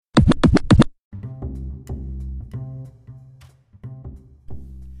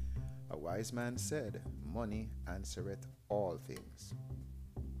wise man said, money answereth all things.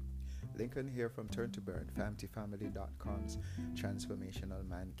 Lincoln here from Turn to Burn, FamilyFamily.com's Transformational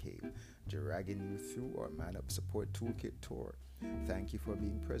Man Cave, dragging you through our Man Up Support Toolkit tour. Thank you for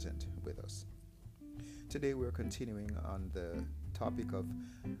being present with us. Today we're continuing on the topic of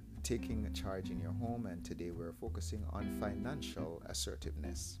taking charge in your home, and today we're focusing on financial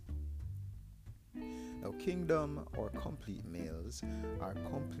assertiveness. Now, kingdom or complete males are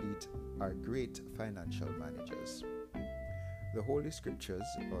great financial managers. The Holy Scriptures,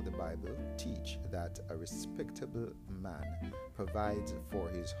 or the Bible, teach that a respectable man provides for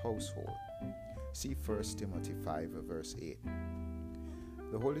his household. See 1 Timothy 5 verse 8.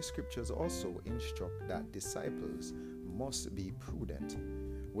 The Holy Scriptures also instruct that disciples must be prudent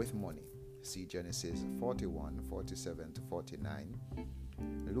with money. See Genesis 41, 47 to 49,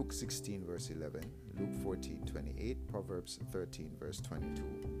 Luke 16 verse 11, Luke 14, 28, Proverbs 13 verse 22.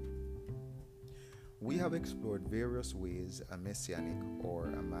 We have explored various ways a messianic or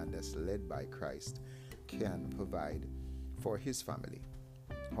a man that's led by Christ can provide for his family.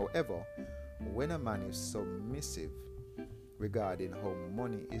 However, when a man is submissive regarding how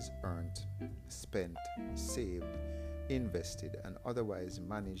money is earned, spent, saved, invested, and otherwise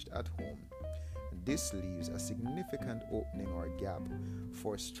managed at home, this leaves a significant opening or gap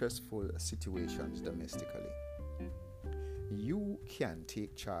for stressful situations domestically. You can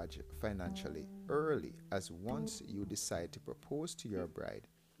take charge financially early, as once you decide to propose to your bride,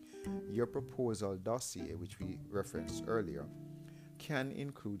 your proposal dossier, which we referenced earlier, can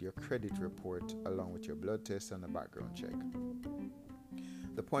include your credit report along with your blood test and a background check.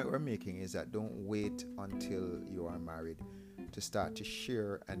 The point we're making is that don't wait until you are married to start to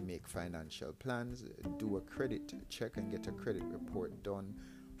share and make financial plans. Do a credit check and get a credit report done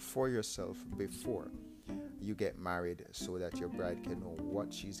for yourself before you get married, so that your bride can know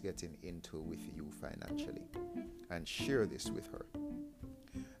what she's getting into with you financially, and share this with her.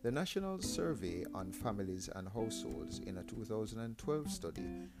 The National Survey on Families and Households, in a 2012 study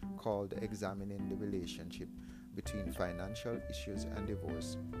called Examining the Relationship Between Financial Issues and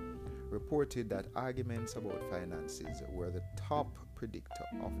Divorce, reported that arguments about finances were the top predictor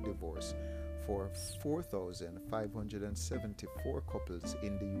of divorce for 4,574 couples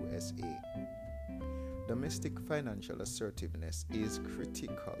in the USA. Domestic financial assertiveness is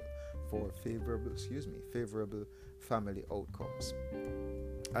critical for favorable family outcomes.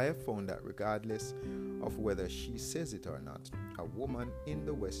 I have found that regardless of whether she says it or not, a woman in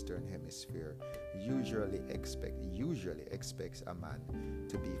the Western Hemisphere usually expects a man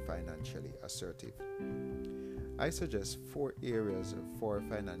to be financially assertive. I suggest 4 areas for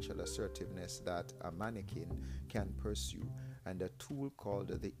financial assertiveness that a mannequin can pursue, and a tool called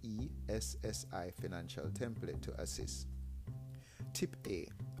the ESSI Financial Template to assist. Tip A,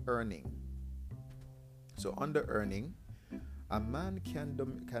 earning. So under earning, a man can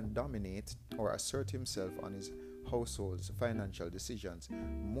dominate or assert himself on his household's financial decisions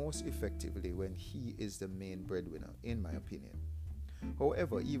most effectively when he is the main breadwinner, in my opinion.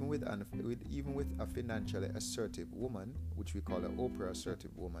 However, even with a financially assertive woman, which we call an Oprah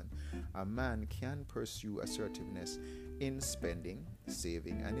assertive woman, a man can pursue assertiveness in spending,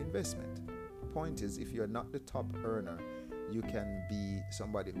 saving, and investment. Point is, if you're not the top earner, you can be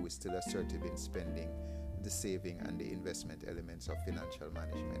somebody who is still assertive in spending, the saving, and the investment elements of financial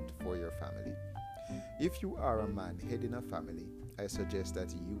management for your family. If you are a man heading a family, I suggest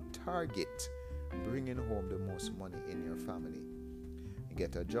that you target bringing home the most money in your family.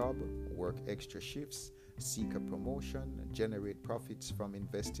 Get a job, work extra shifts, seek a promotion, generate profits from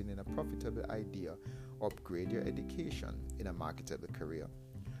investing in a profitable idea, upgrade your education in a marketable career,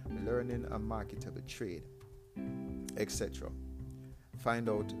 learning a marketable trade, etc. Find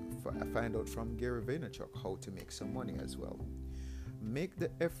out from Gary Vaynerchuk how to make some money as well. Make the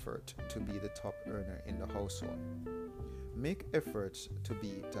effort to be the top earner in the household. Make efforts to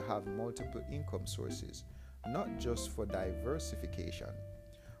have multiple income sources, not just for diversification,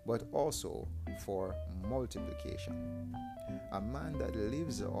 but also for multiplication. A man that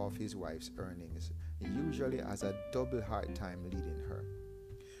lives off his wife's earnings usually has a double hard time leading her.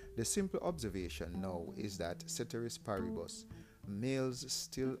 The simple observation now is that ceteris paribus, males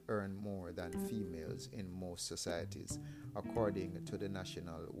still earn more than females in most societies, according to the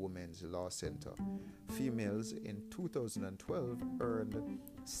National Women's Law Center. Females in 2012 earned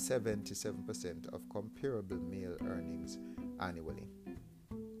 77% of comparable male earnings annually.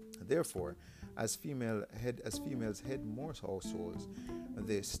 Therefore, as females head more households,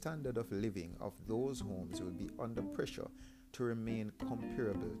 the standard of living of those homes will be under pressure to remain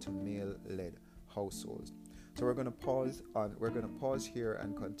comparable to male-led households. So we're going to pause here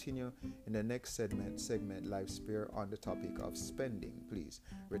and continue in the next segment Life Sphere on the topic of spending. Please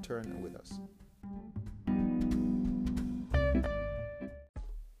return with us.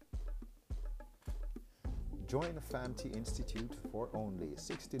 Join the FAMT Institute for only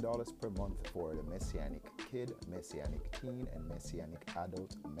 $60 per month for the Messianic Kid, Messianic Teen, and Messianic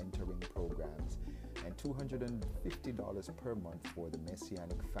Adult mentoring programs, and $250 per month for the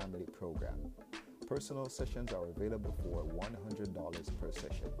Messianic Family program. Personal sessions are available for $100 per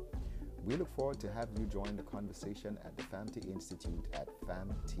session. We look forward to having you join the conversation at the FAMT Institute at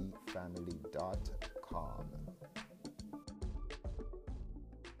famtfamily.com.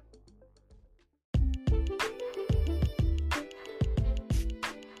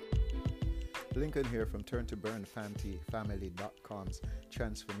 Lincoln here from Turn to Burn, famtfamily.com's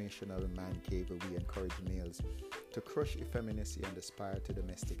transformational man cave, where we encourage males to crush effeminacy and aspire to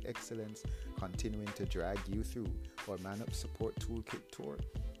domestic excellence, continuing to drag you through our Man Up Support Toolkit tour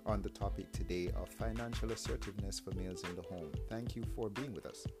on the topic today of financial assertiveness for males in the home. Thank you for being with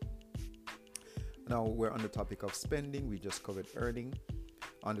us. Now we're on the topic of spending. We just covered earning.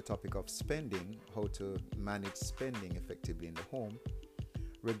 On the topic of spending, how to manage spending effectively in the home.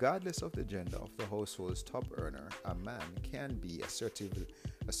 Regardless of the gender of the household's top earner, a man can be assertive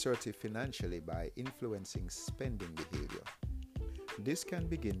financially by influencing spending behavior. This can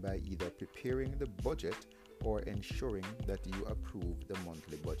begin by either preparing the budget or ensuring that you approve the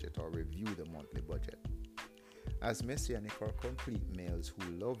monthly budget or review the monthly budget. As Messianic or complete males who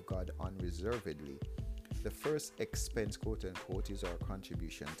love God unreservedly, the first expense, quote unquote, is our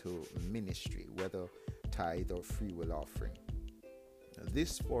contribution to ministry, whether tithe or free will offering.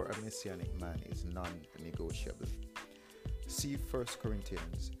 This for a Messianic man is non-negotiable. See 1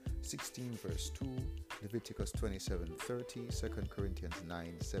 Corinthians 16 verse 2, Leviticus 27:30, 2 Corinthians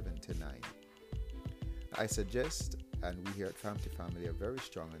 9:7-9. I suggest, and we here at Family Family are very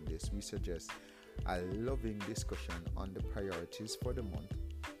strong on this, we suggest a loving discussion on the priorities for the month,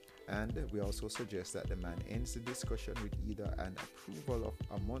 and we also suggest that the man ends the discussion with either an approval of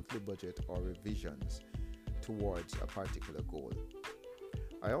a monthly budget or revisions towards a particular goal.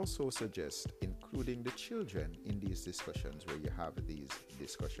 I also suggest including the children in these discussions where you have these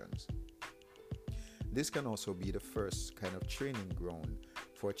discussions. This can also be the first kind of training ground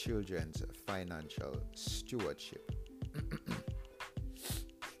for children's financial stewardship.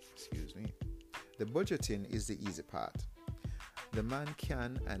 Excuse me. The budgeting is the easy part. The man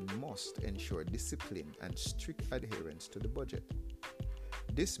can and must ensure discipline and strict adherence to the budget.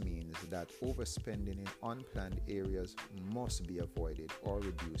 This means that overspending in unplanned areas must be avoided or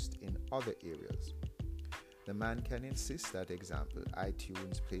reduced in other areas. The man can insist that, example,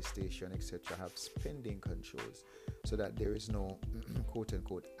 iTunes, PlayStation, etc. have spending controls so that there is no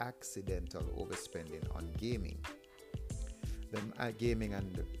quote-unquote accidental overspending on gaming. Gaming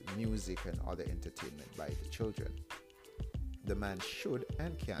and music and other entertainment by the children. The man should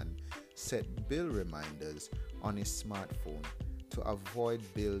and can set bill reminders on his smartphone to avoid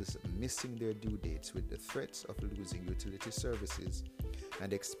bills missing their due dates with the threats of losing utility services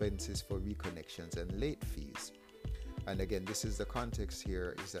and expenses for reconnections and late fees. And again, this is the context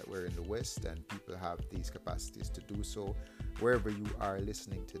here, is that we're in the West and people have these capacities to do so. Wherever you are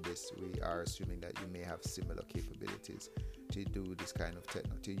listening to this, we are assuming that you may have similar capabilities to do this kind of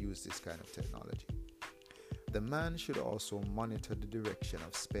to use this kind of technology. The man should also monitor the direction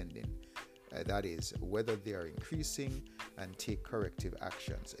of spending. That is, whether they are increasing, and take corrective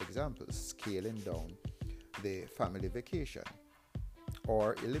actions. Examples, scaling down the family vacation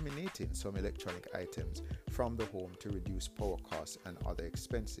or eliminating some electronic items from the home to reduce power costs and other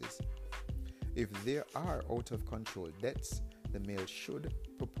expenses. If there are out of control debts, the male should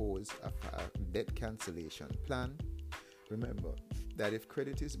propose a debt cancellation plan. Remember that if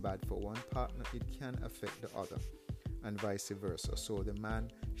credit is bad for one partner, it can affect the other, and vice versa. So the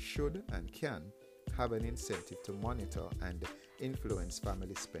man should and can have an incentive to monitor and influence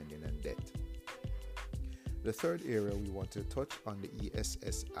family spending and debt. The third area we want to touch on the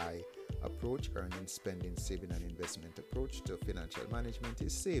ESSI approach, earning, spending, saving and investment approach to financial management,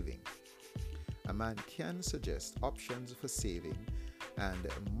 is saving. A man can suggest options for saving and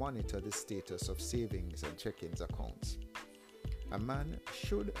monitor the status of savings and check-ins accounts. A man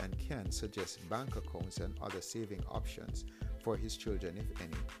should and can suggest bank accounts and other saving options for his children, if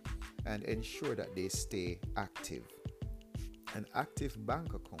any, and ensure that they stay active. An active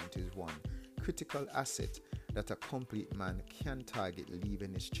bank account is one critical asset that a complete man can target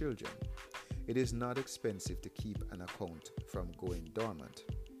leaving his children. It is not expensive to keep an account from going dormant.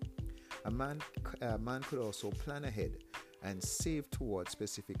 A man could also plan ahead and save towards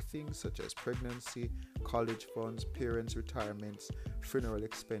specific things such as pregnancy, college funds, parents' retirements, funeral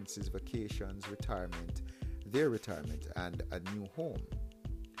expenses, vacations, retirement, their retirement, and a new home.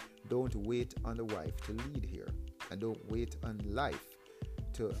 Don't wait on the wife to lead here, and don't wait on life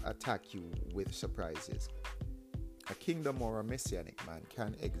to attack you with surprises. A kingdom or a messianic man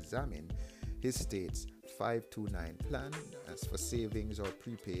can examine his state's 529 plan as for savings or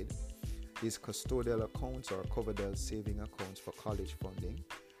prepaid, his custodial accounts or Coverdell saving accounts for college funding,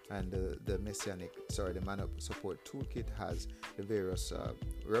 and the Man Up Support Toolkit has the various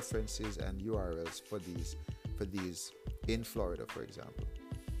references and URLs for these in Florida, for example.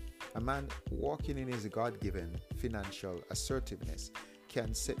 A man walking in his God-given financial assertiveness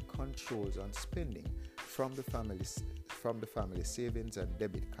can set controls on spending from the family savings and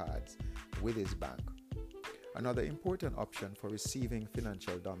debit cards with his bank. Another important option for receiving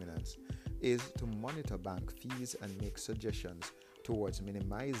financial dominance is to monitor bank fees and make suggestions towards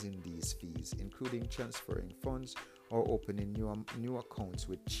minimizing these fees, including transferring funds or opening new accounts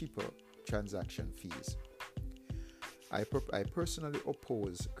with cheaper transaction fees. I personally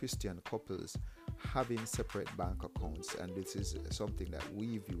oppose Christian couples having separate bank accounts, and this is something that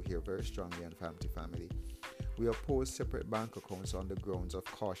we view here very strongly on Family Family. We oppose separate bank accounts on the grounds of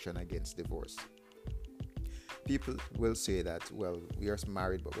caution against divorce. People will say that, well, we are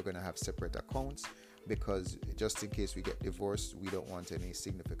married, but we're going to have separate accounts because just in case we get divorced, we don't want any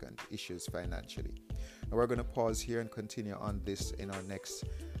significant issues financially. Now we're going to pause here and continue on this in the next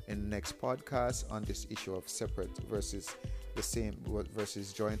podcast on this issue of separate versus the same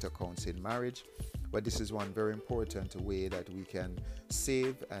versus joint accounts in marriage. But this is one very important way that we can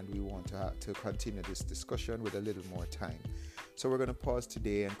save, and we want to continue this discussion with a little more time. So we're going to pause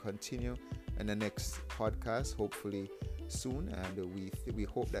today and continue in the next podcast, hopefully soon, and we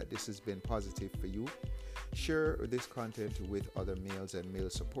hope that this has been positive for you. Share this content with other males and male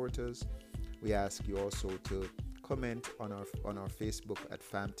supporters. We ask you also to comment on our Facebook at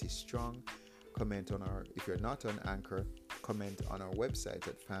Famty Strong. Comment on if you're not on Anchor, comment on our website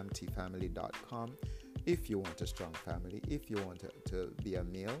at famtyfamily.com if you want a strong family, if you want to be a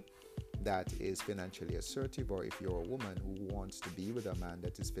male that is financially assertive, or if you're a woman who wants to be with a man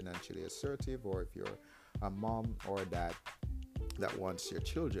that is financially assertive, or if you're a mom or dad that wants your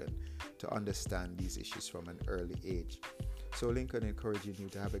children to understand these issues from an early age. So Lincoln encouraging you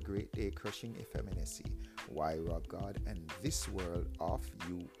to have a great day crushing effeminacy. Why rob God and this world of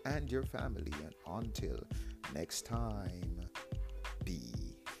you and your family? And until next time,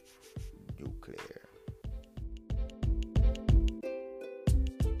 be nuclear.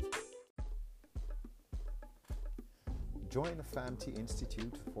 Join the Famty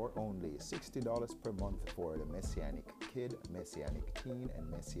Institute for only $60 per month for the Messianic Kid, Messianic Teen, and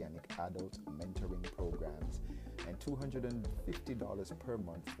Messianic Adult mentoring programs, and $250 per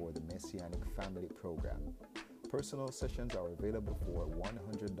month for the Messianic Family program. Personal sessions are available for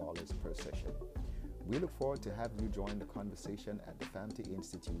 $100 per session. We look forward to having you join the conversation at the Famty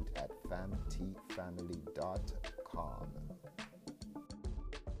Institute at famtyfamily.com.